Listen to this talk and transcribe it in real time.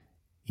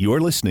You're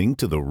listening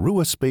to the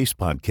Rua Space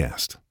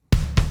Podcast.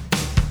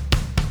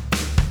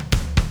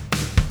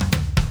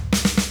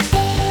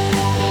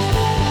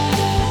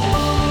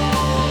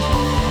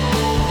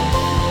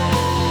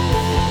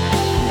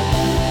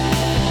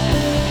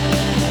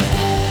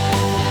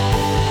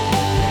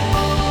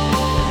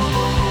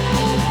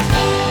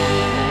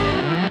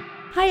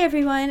 Hi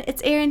everyone,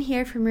 it's Erin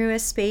here from Rua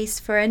Space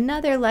for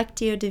another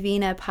Lectio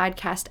Divina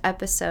podcast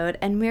episode,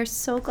 and we're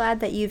so glad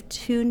that you've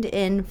tuned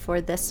in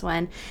for this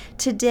one.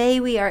 Today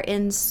we are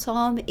in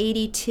Psalm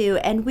 82,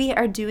 and we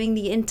are doing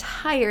the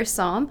entire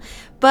psalm,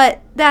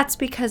 but that's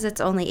because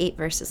it's only 8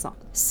 verses long.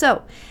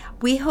 So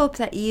we hope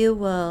that you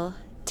will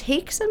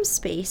take some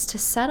space to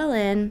settle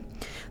in,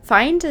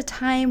 find a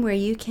time where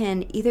you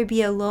can either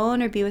be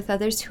alone or be with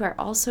others who are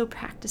also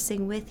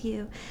practicing with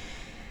you,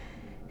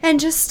 and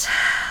just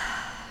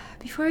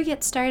before we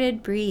get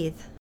started, breathe.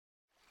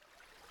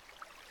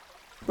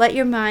 Let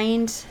your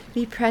mind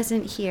be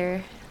present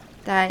here,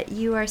 that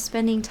you are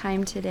spending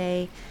time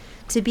today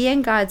to be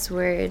in God's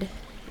Word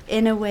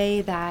in a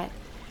way that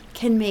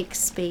can make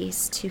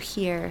space to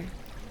hear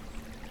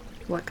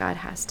what God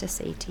has to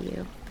say to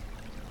you.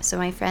 So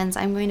my friends,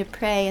 I'm going to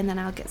pray and then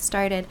I'll get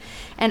started.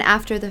 And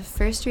after the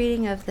first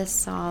reading of this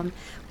psalm,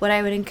 what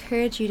I would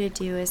encourage you to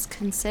do is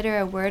consider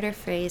a word or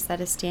phrase that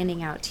is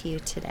standing out to you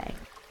today.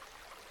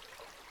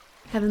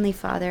 Heavenly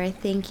Father, I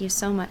thank you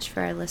so much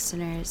for our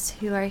listeners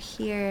who are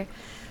here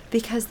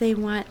because they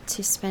want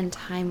to spend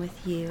time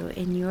with you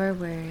in your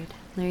word,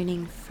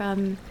 learning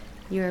from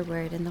your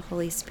word and the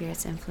Holy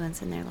Spirit's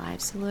influence in their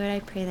lives. So Lord, I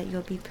pray that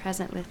you'll be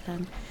present with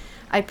them.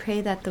 I pray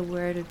that the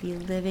word would be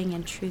living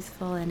and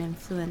truthful and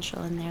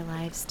influential in their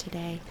lives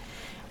today.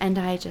 And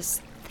I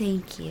just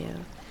thank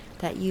you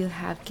that you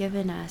have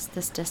given us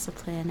this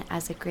discipline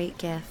as a great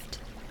gift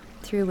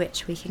through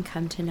which we can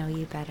come to know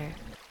you better.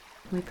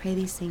 We pray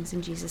these things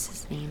in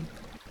Jesus' name.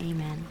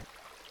 Amen.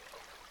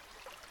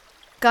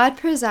 God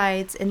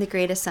presides in the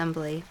great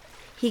assembly.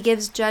 He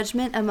gives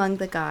judgment among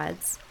the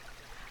gods.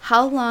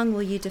 How long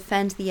will you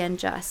defend the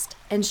unjust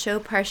and show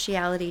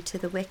partiality to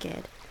the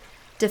wicked?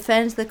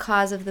 Defend the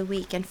cause of the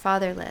weak and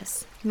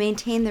fatherless.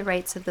 Maintain the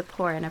rights of the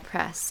poor and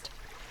oppressed.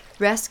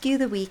 Rescue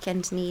the weak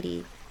and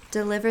needy.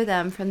 Deliver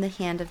them from the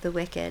hand of the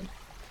wicked.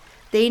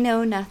 They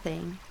know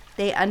nothing.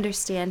 They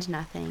understand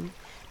nothing.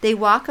 They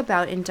walk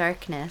about in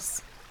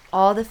darkness.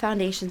 All the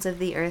foundations of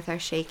the earth are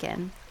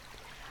shaken.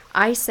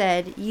 I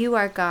said, you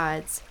are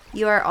gods.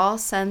 You are all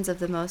sons of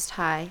the Most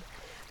High.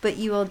 But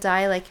you will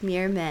die like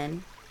mere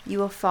men. You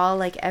will fall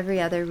like every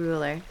other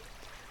ruler.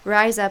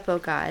 Rise up, O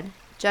God.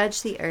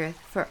 Judge the earth,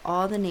 for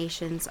all the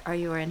nations are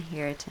your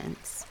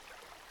inheritance.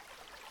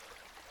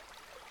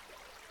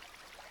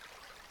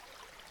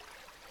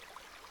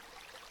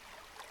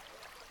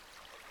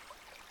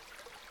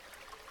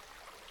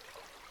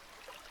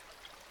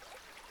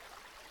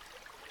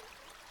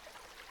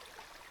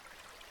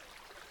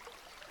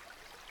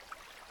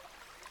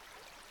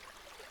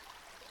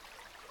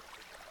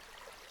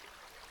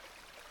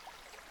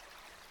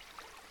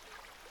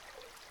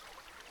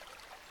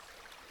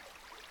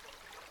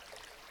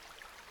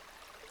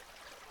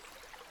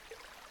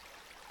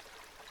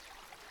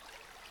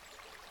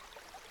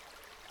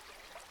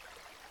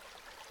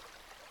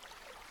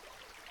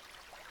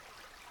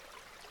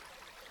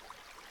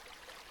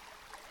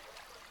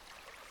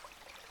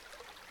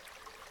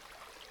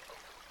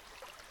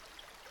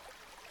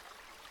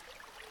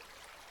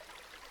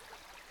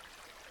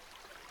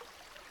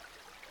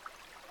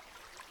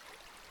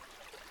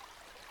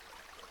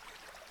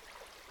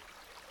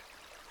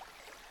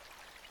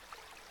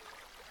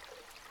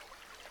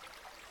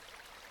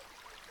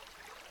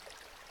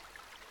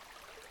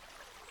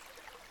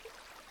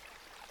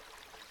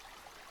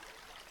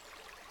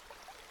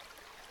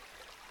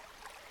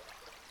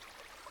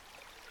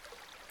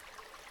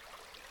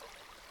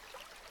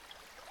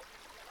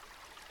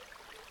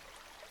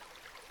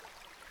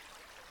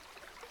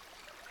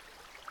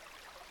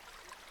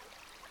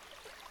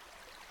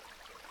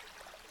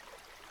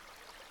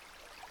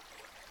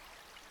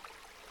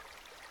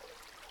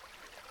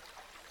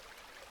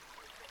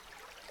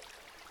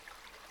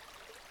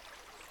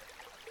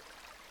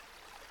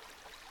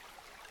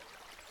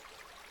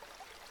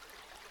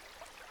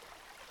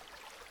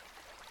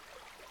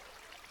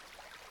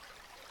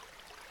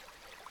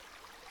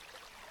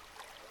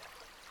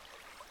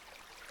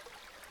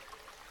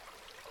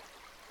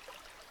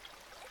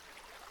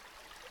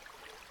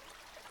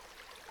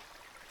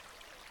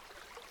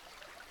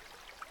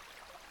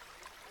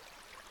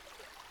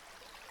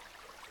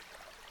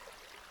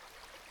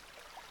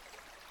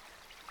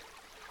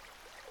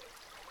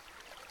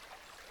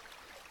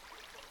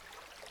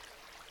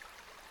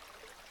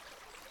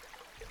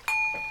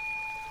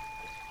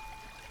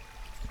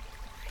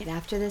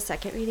 After the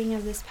second reading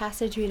of this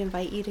passage, we'd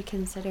invite you to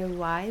consider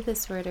why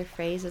this word or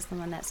phrase is the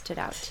one that stood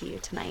out to you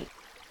tonight.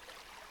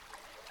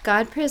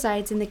 God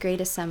presides in the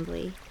great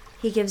assembly.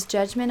 He gives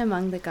judgment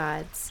among the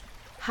gods.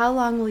 How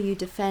long will you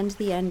defend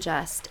the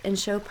unjust and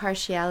show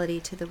partiality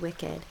to the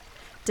wicked?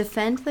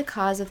 Defend the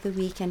cause of the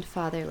weak and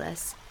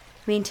fatherless.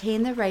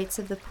 Maintain the rights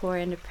of the poor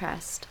and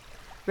oppressed.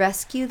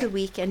 Rescue the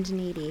weak and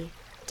needy.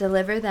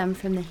 Deliver them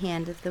from the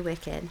hand of the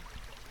wicked.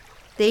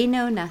 They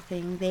know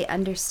nothing. They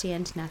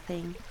understand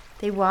nothing.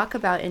 They walk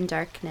about in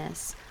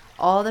darkness.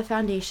 All the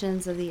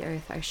foundations of the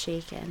earth are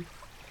shaken.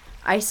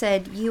 I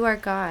said, "You are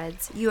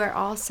gods. You are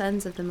all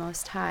sons of the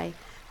Most High.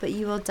 But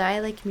you will die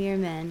like mere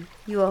men.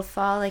 You will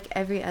fall like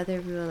every other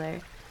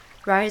ruler.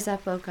 Rise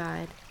up, O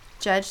God.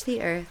 Judge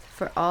the earth,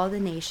 for all the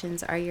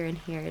nations are your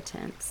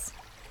inheritance."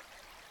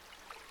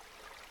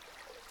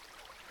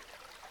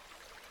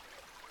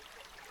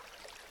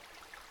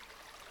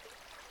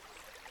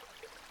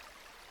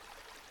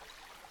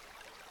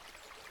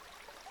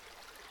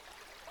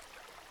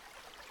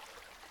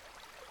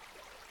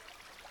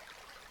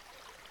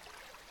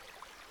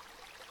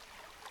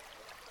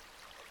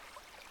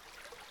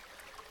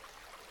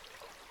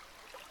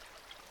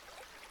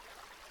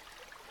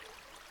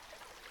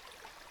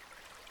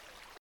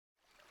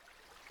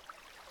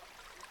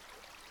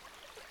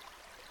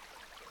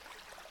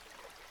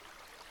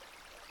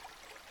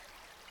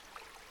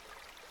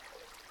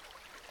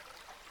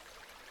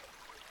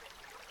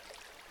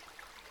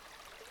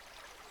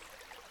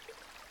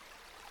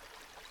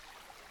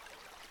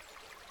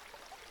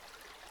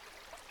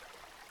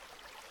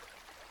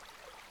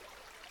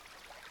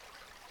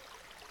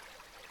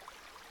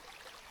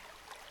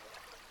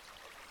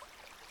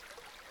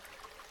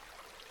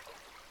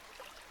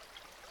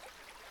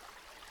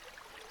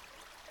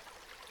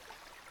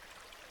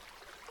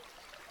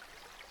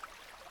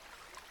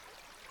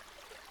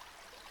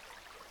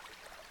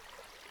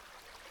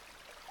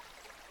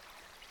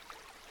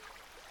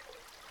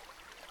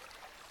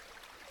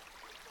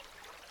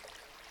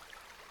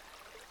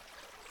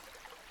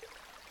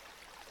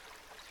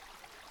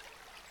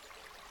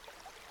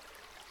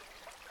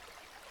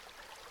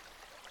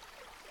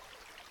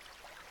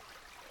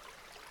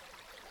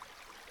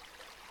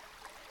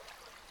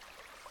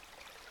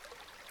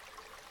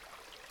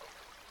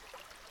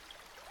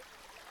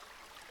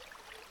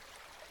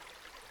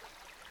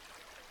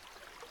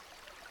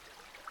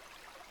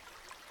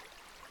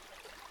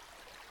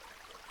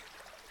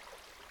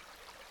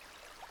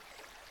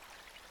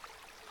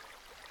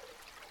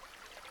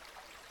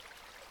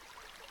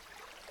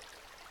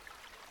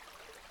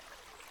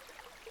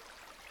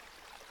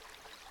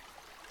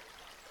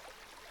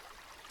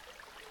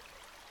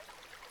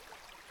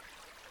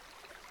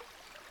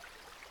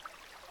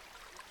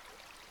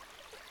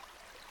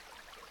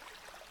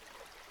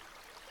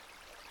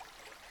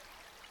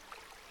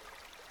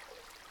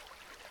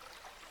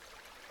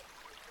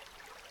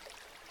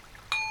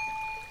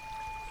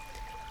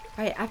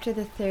 Right after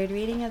the third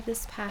reading of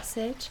this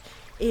passage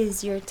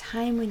is your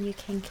time when you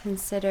can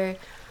consider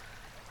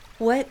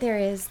what there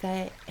is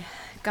that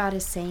God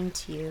is saying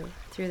to you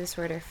through this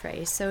word or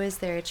phrase. So is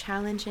there a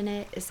challenge in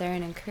it? Is there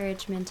an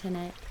encouragement in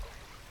it?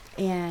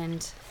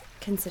 And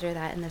consider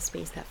that in the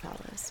space that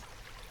follows.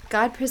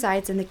 God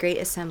presides in the great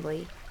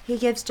assembly. He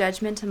gives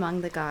judgment among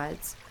the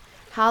gods.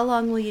 How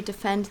long will you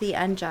defend the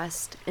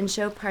unjust and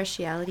show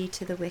partiality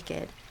to the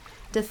wicked?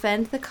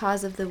 Defend the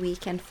cause of the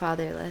weak and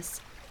fatherless.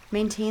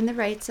 Maintain the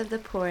rights of the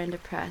poor and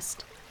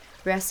oppressed.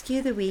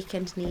 Rescue the weak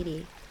and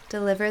needy.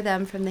 Deliver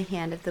them from the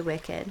hand of the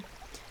wicked.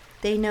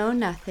 They know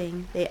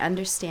nothing. They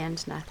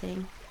understand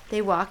nothing.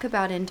 They walk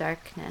about in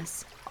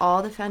darkness.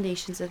 All the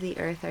foundations of the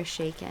earth are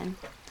shaken.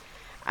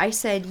 I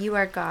said, "You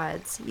are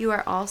gods. You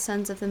are all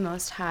sons of the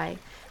Most High.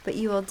 But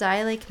you will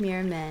die like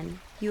mere men.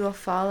 You will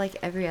fall like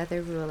every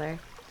other ruler.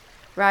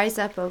 Rise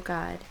up, O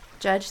God.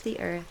 Judge the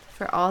earth,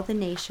 for all the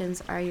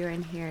nations are your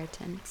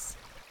inheritance."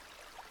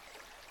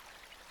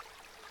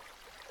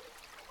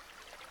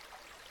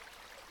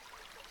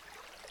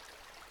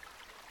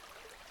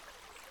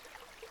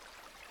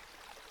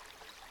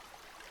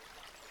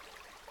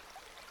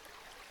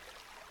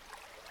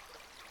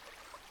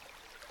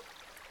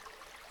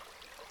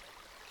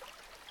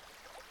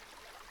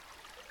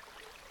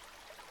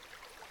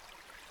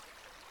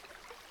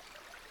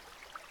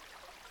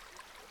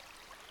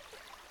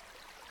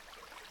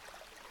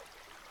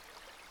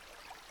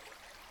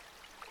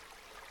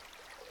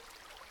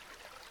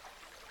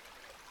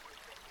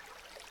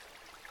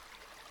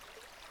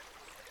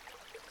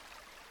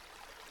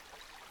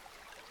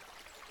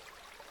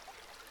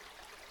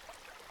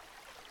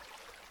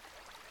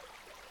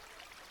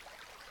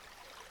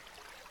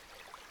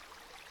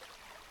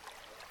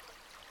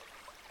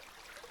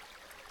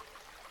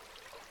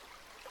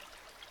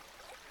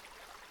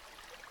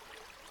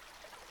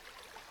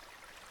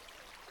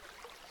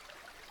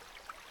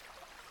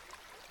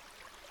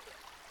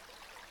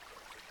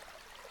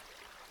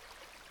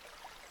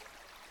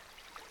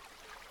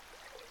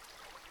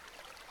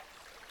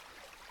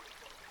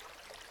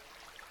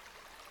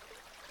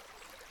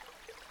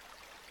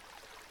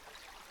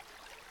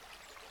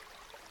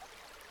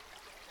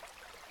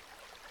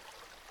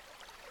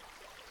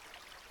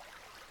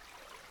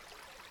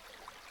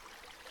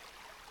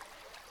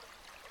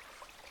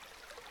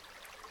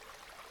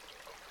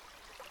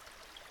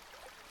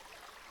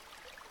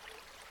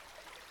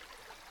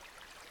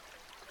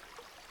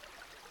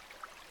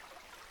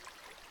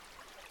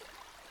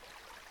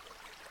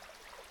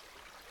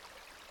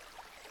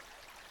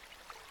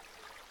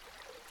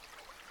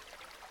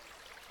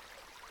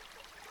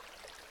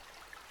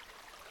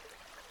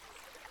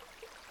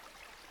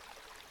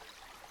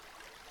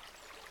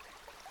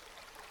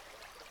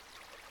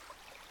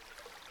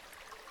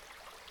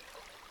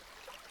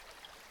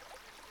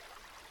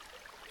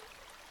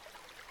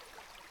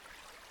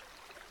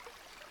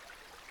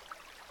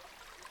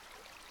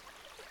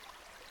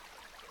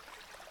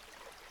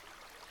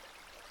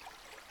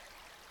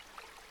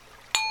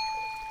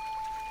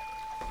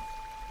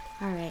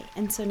 All right,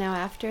 and so now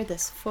after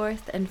this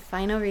fourth and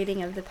final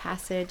reading of the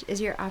passage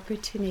is your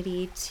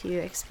opportunity to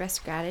express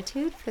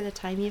gratitude for the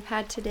time you've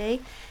had today,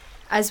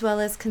 as well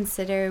as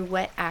consider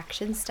what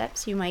action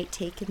steps you might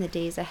take in the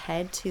days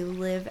ahead to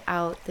live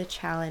out the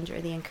challenge or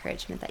the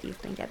encouragement that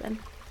you've been given.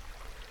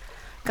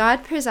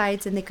 God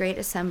presides in the great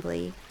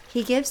assembly.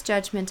 He gives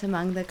judgment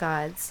among the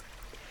gods.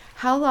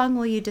 How long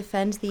will you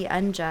defend the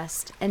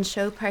unjust and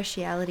show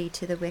partiality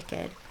to the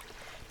wicked?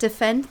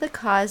 Defend the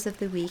cause of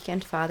the weak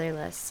and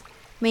fatherless.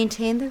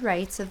 Maintain the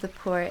rights of the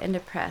poor and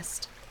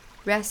oppressed.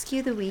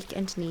 Rescue the weak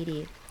and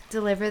needy.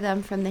 Deliver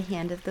them from the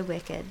hand of the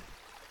wicked.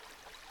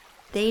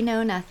 They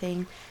know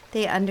nothing.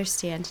 They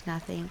understand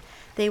nothing.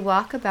 They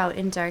walk about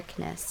in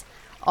darkness.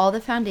 All the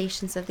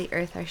foundations of the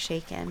earth are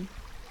shaken.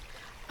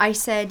 I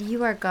said,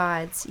 you are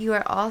gods. You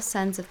are all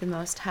sons of the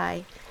Most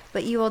High.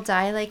 But you will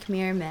die like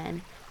mere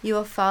men. You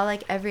will fall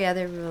like every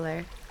other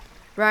ruler.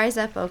 Rise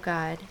up, O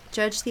God.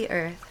 Judge the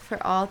earth, for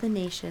all the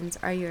nations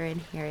are your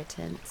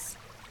inheritance.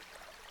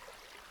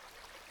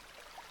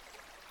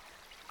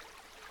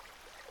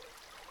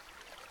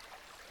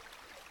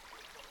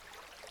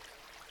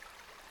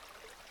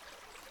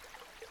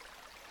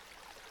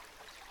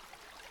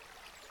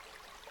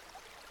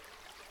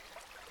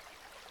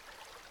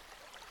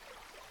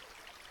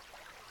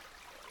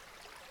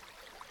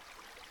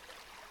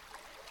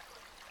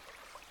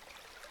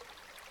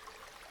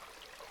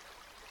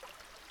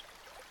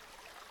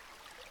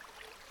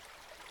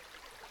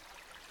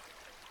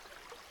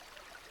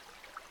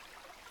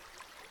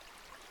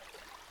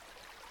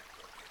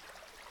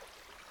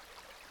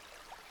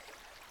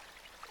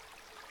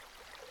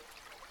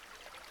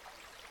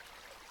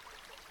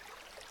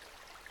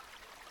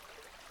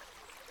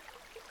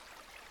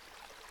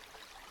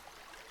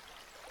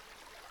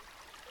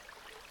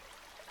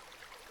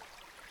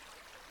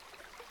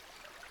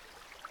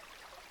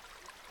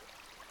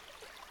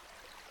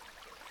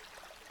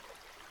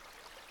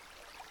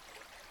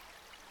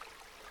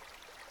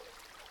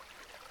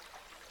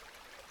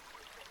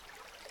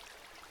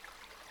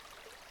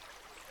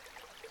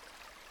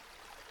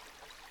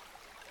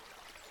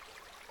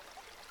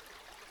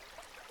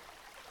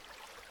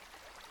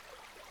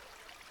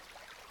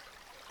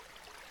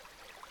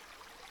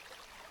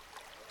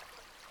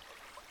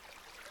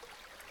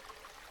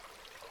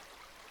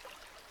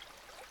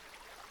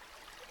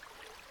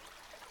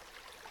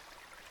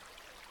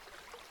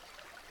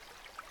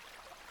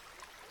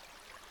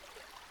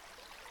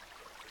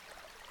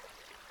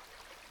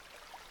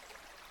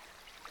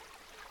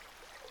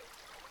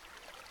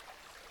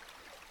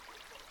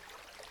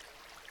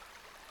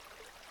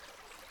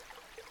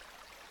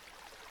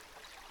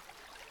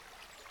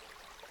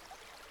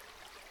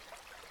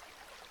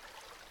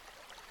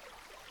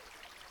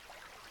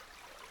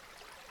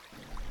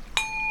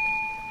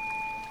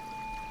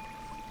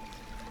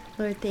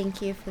 Lord,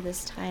 thank you for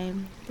this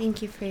time.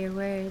 Thank you for your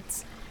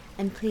words.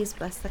 And please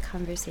bless the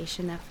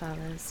conversation that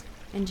follows.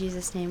 In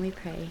Jesus' name we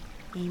pray.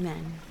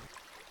 Amen.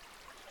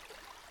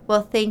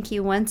 Well, thank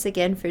you once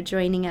again for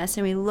joining us,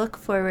 and we look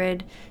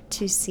forward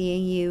to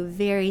seeing you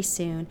very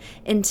soon.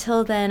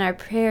 Until then, our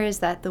prayer is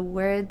that the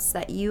words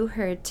that you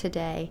heard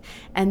today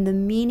and the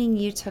meaning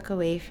you took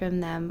away from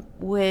them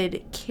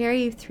would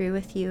carry through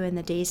with you in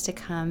the days to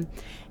come,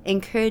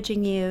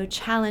 encouraging you,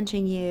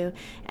 challenging you,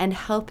 and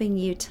helping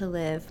you to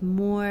live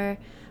more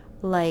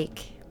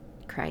like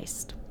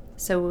Christ.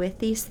 So with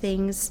these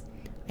things,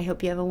 I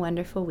hope you have a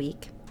wonderful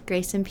week.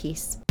 Grace and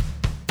peace.